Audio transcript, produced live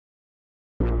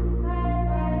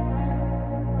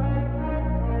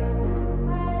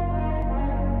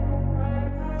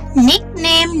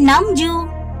Nickname Namju.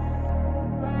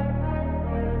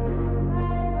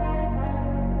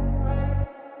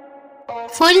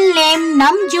 Full name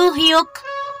Namju Hyuk.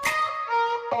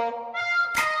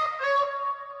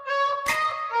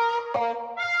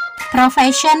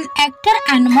 Profession actor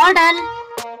and model.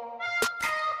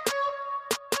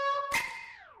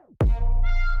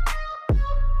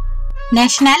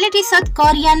 Nationality South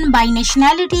Korean by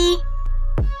nationality.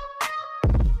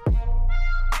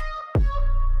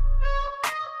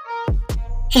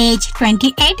 Age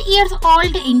 28 years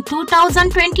old in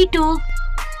 2022.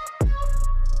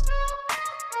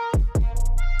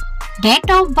 Date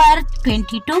of birth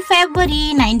 22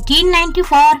 February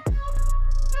 1994.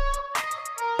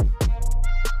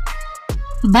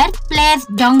 Birthplace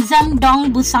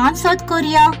Dongjeong, Busan, South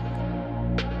Korea.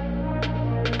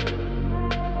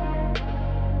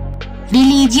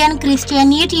 Religion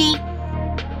Christianity.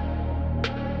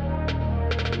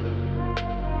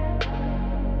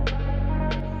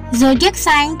 Zodiac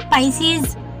sign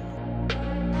Pisces.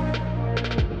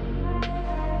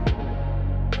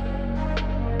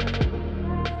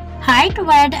 Height,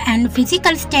 weight and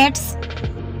physical stats.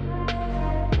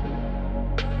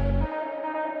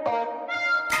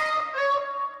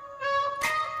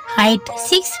 Height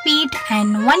 6 feet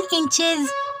and 1 inches.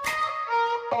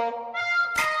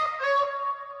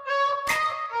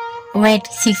 Weight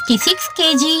 66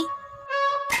 kg.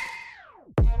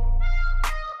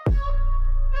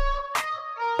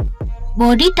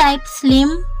 Body type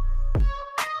slim.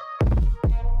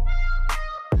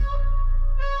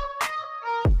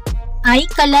 Eye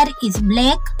color is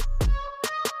black.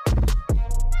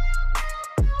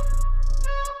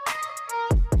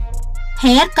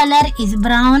 Hair color is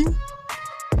brown.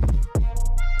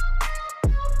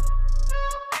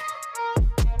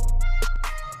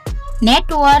 Net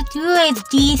worth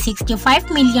USD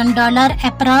 $65 million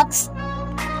approx.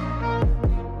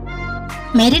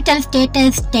 Marital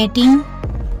status dating.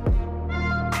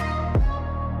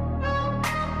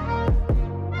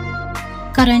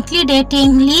 Currently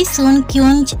dating Lee Soon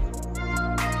Kyung.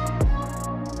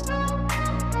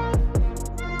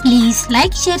 Please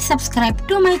like, share, subscribe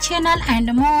to my channel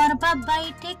and more. Bye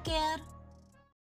bye. Take care.